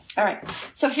 All right.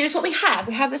 So here's what we have.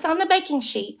 We have this on the baking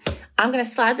sheet. I'm going to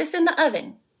slide this in the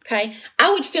oven. Okay.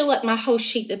 I would fill up my whole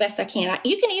sheet the best I can.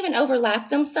 You can even overlap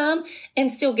them some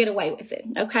and still get away with it.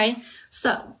 Okay.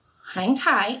 So hang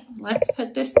tight. Let's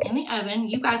put this in the oven.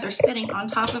 You guys are sitting on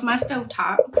top of my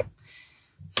stovetop.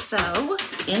 So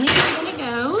in the oven it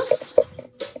goes.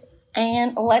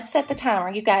 And let's set the timer.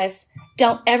 You guys,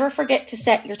 don't ever forget to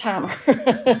set your timer.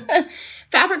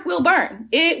 Fabric will burn.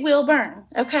 It will burn,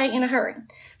 okay, in a hurry.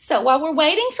 So while we're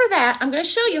waiting for that, I'm going to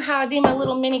show you how I do my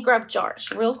little mini grub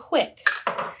jars real quick.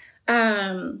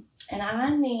 And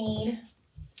I need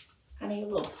a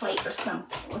little plate or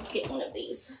something. Let's get one of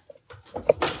these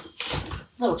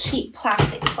little cheap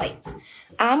plastic plates.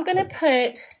 I'm going to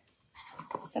put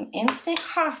some instant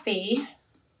coffee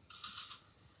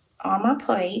on my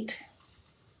plate,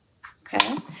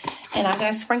 okay? And I'm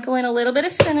going to sprinkle in a little bit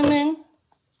of cinnamon,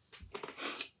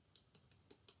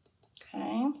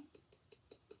 okay?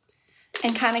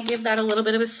 And kind of give that a little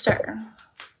bit of a stir.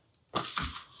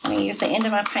 I'm going to use the end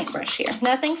of my paintbrush here.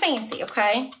 Nothing fancy,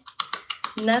 okay?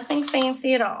 Nothing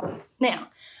fancy at all. Now,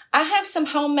 I have some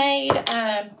homemade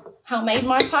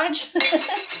Mod Podge.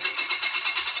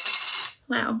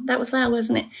 Wow, that was loud,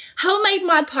 wasn't it? Homemade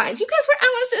Mod Podge. You guys, we're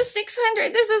almost at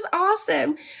 600. This is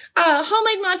awesome.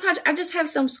 Homemade Mod Podge. I just have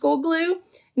some school glue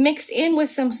mixed in with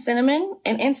some cinnamon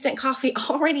and instant coffee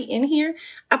already in here.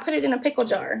 I put it in a pickle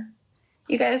jar.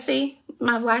 You guys see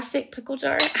my plastic pickle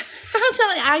jar? I'm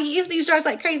telling you, I use these jars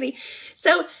like crazy.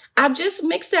 So I've just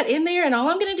mixed that in there, and all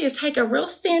I'm going to do is take a real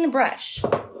thin brush.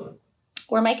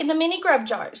 We're making the mini grub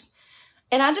jars.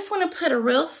 And I just want to put a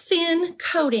real thin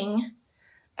coating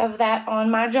of that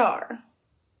on my jar.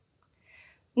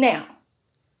 Now,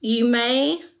 you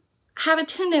may have a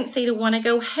tendency to want to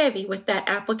go heavy with that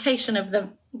application of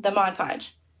the Mod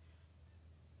Podge.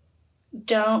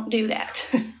 Don't do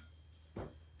that.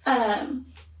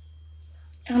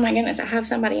 Oh my goodness, I have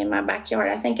somebody in my backyard.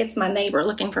 I think it's my neighbor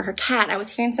looking for her cat. I was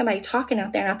hearing somebody talking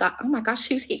out there and I thought, oh my gosh,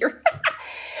 who's here?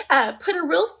 Put a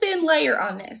real thin layer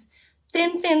on this.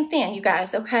 Thin, thin, thin, you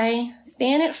guys, okay?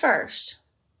 Thin at first.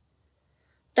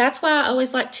 That's why I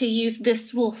always like to use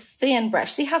this little thin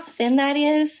brush. See how thin that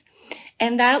is?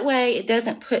 And that way it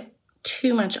doesn't put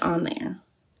too much on there.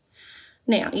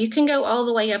 Now, you can go all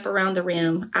the way up around the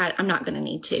rim. I'm not going to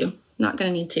need to. Not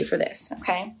going to need to for this,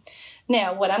 okay?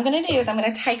 Now, what I'm going to do is I'm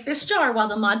going to take this jar while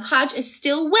the Mod Podge is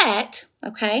still wet,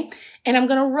 okay? And I'm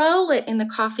going to roll it in the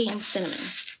coffee and cinnamon.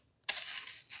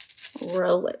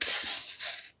 Roll it.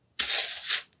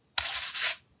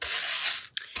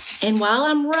 And while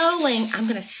I'm rolling, I'm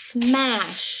going to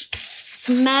smash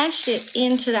it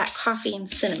into that coffee and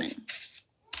cinnamon.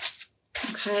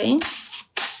 Okay?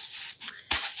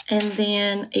 And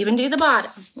then even do the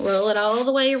bottom. Roll it all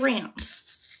the way around.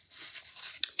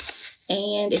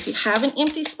 And if you have an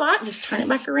empty spot, just turn it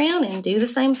back around and do the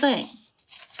same thing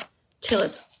till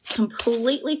it's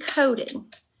completely coated.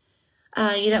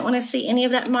 You don't want to see any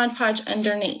of that Mod Podge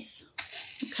underneath.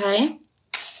 Okay?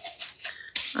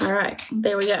 All right,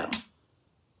 there we go.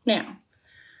 Now,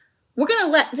 we're going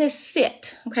to let this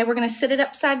sit. Okay, we're going to sit it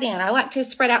upside down. I like to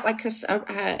spread out like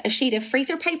a sheet of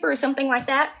freezer paper or something like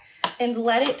that and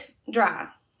let it dry.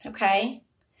 Okay?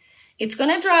 It's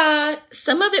going to dry.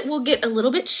 Some of it will get a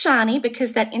little bit shiny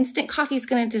because that instant coffee is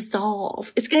going to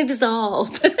dissolve. It's going to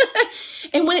dissolve.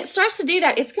 And when it starts to do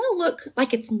that, it's going to look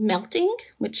like it's melting,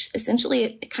 which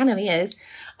essentially it kind of is.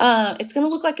 It's going to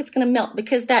look like it's going to melt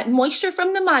because that moisture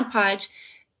from the Mod Podge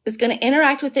is going to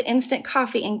interact with the instant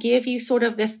coffee and give you sort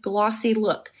of this glossy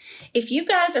look. If you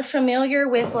guys are familiar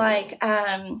with like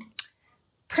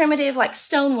primitive like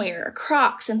stoneware or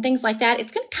Crocs and things like that,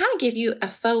 it's going to kind of give you a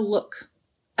faux look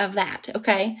of that,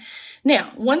 okay?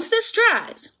 Now, once this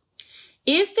dries,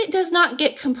 if it does not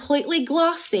get completely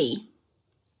glossy,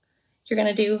 you're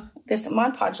going to do this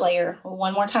Mod Podge layer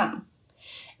one more time.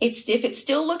 If it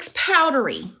still looks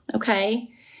powdery, okay?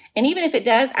 And even if it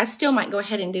does, I still might go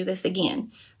ahead and do this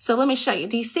again. So let me show you.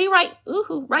 Do you see right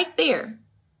there?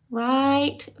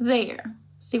 Right there.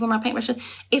 See where my paintbrush is?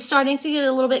 It's starting to get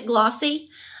a little bit glossy.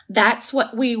 That's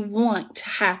what we want to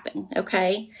happen,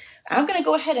 okay? I'm going to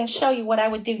go ahead and show you what I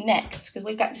would do next because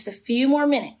we've got just a few more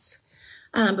minutes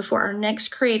before our next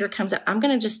creator comes up. I'm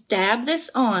going to just dab this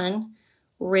on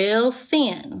real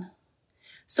thin.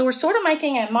 So we're sort of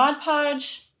making a Mod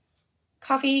Podge,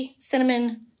 coffee,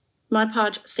 cinnamon, Mod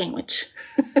Podge sandwich.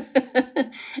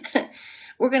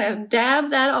 We're going to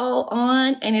dab that all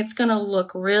on and it's going to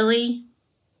look really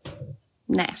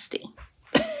nasty.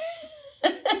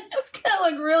 It's going to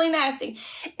look really nasty.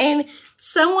 And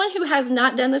someone who has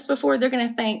not done this before, they're going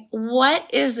to think, what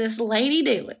is this lady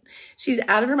doing? She's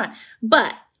out of her mind.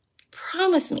 But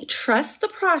promise me, trust the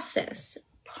process.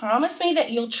 Promise me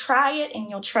that you'll try it and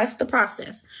you'll trust the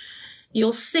process.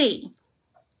 You'll see.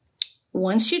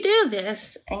 Once you do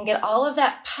this and get all of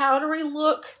that powdery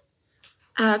look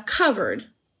covered,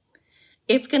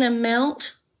 it's going to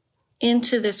melt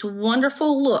into this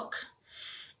wonderful look.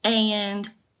 And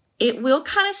it will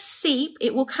kind of seep,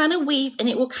 it will kind of weep, and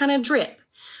it will kind of drip.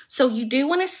 So you do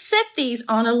want to set these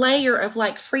on a layer of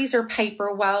like freezer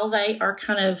paper while they are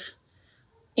kind of,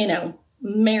 you know,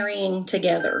 marrying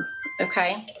together.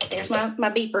 Okay, there's my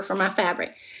beeper for my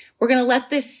fabric. We're going to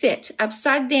let this sit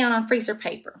upside down on freezer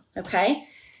paper, okay?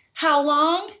 How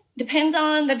long? Depends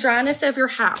on the dryness of your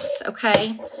house,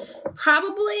 okay?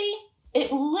 Probably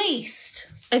at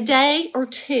least a day or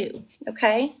two,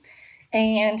 okay?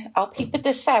 And I'll peep at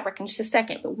this fabric in just a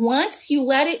second. But once you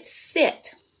let it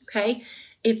sit, okay,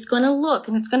 it's going to look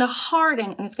and it's going to harden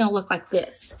and it's going to look like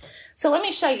this. So let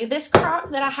me show you this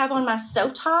crock that I have on my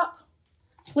stovetop.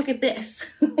 Look at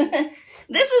this.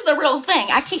 This is the real thing.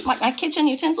 I keep my kitchen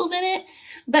utensils in it,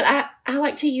 but I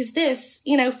like to use this,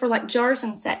 you know, for like jars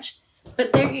and such.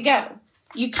 But there you go.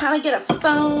 You kind of get a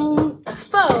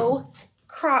faux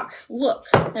crock look,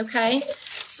 okay?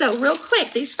 So real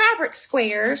quick, these fabric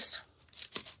squares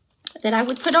that I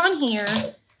would put on here,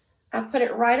 I put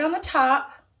it right on the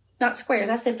top. Not squares,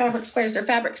 I said fabric squares, they're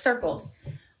fabric circles.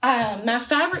 My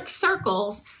fabric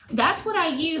circles, that's what I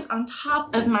use on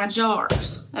top of my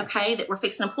jars, okay, that we're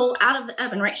fixing to pull out of the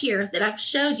oven right here that I've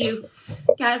showed you.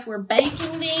 Guys, we're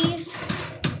baking these,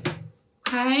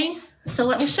 okay? So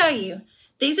let me show you.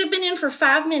 These have been in for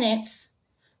 5 minutes.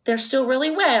 They're still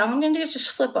really wet. All I'm going to do is just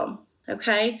flip them,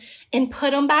 okay, and put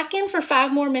them back in for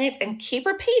 5 more minutes and keep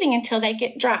repeating until they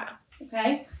get dry,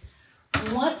 okay?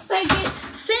 Once they get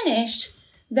finished,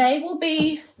 they will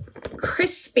be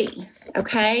crispy,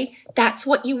 okay? That's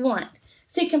what you want.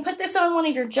 So you can put this on one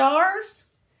of your jars,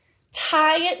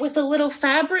 tie it with a little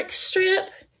fabric strip,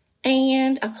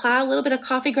 and apply a little bit of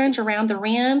coffee grunge around the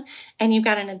rim, and you've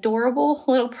got an adorable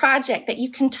little project that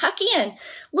you can tuck in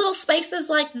little spaces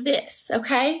like this,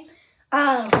 okay?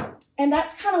 And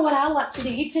that's kind of what I like to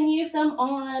do. You can use them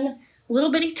on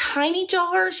little bitty tiny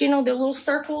jars, you know, they're little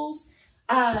circles,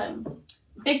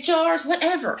 big jars,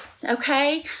 whatever,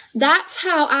 okay? That's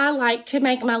how I like to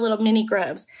make my little mini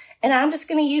grubs. And I'm just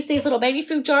going to use these little baby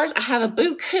food jars. I have a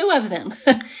buku of them.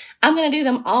 I'm going to do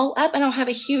them all up, and I'll have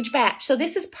a huge batch. So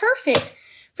this is perfect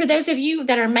for those of you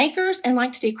that are makers and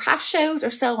like to do craft shows or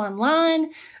sell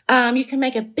online. You can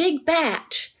make a big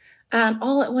batch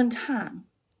all at one time.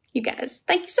 You guys,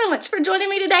 thank you so much for joining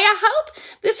me today. I hope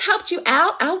this helped you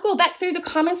out. I'll go back through the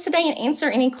comments today and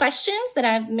answer any questions that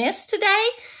I've missed today.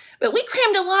 But we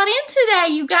crammed a lot in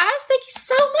today, you guys. Thank you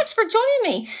so much for joining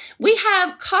me. We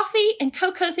have coffee and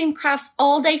cocoa themed crafts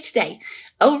all day today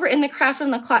over in the Craft on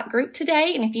the Clock group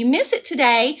today. And if you miss it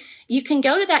today, you can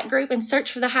go to that group and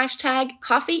search for the hashtag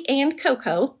coffee and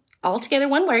cocoa, all together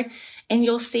one word, and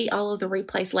you'll see all of the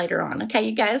replays later on. Okay,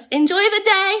 you guys, enjoy the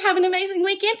day. Have an amazing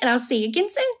weekend, and I'll see you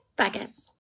again soon. Bye, guys.